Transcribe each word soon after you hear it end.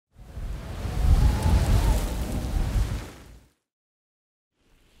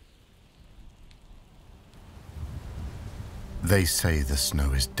They say the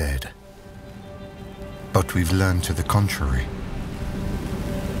snow is dead, but we've learned to the contrary.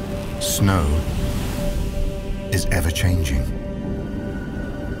 Snow is ever-changing,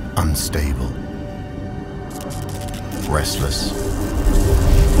 unstable, restless.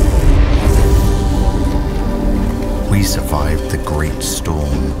 We survived the great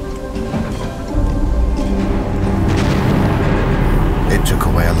storm. It took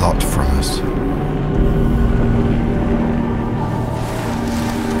away a lot from us.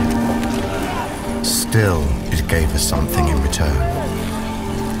 Still, it gave us something in return.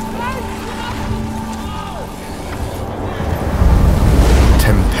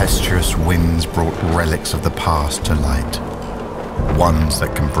 Tempestuous winds brought relics of the past to light, ones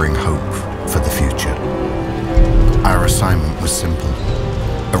that can bring hope for the future. Our assignment was simple: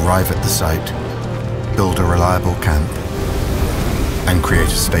 arrive at the site, build a reliable camp, and create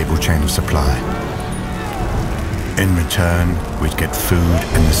a stable chain of supply. In return, we'd get food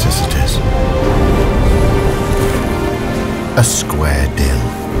and necessities. A square deal.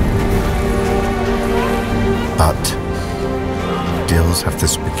 But deals have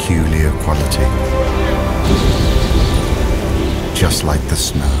this peculiar quality. Just like the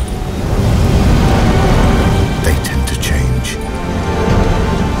snow.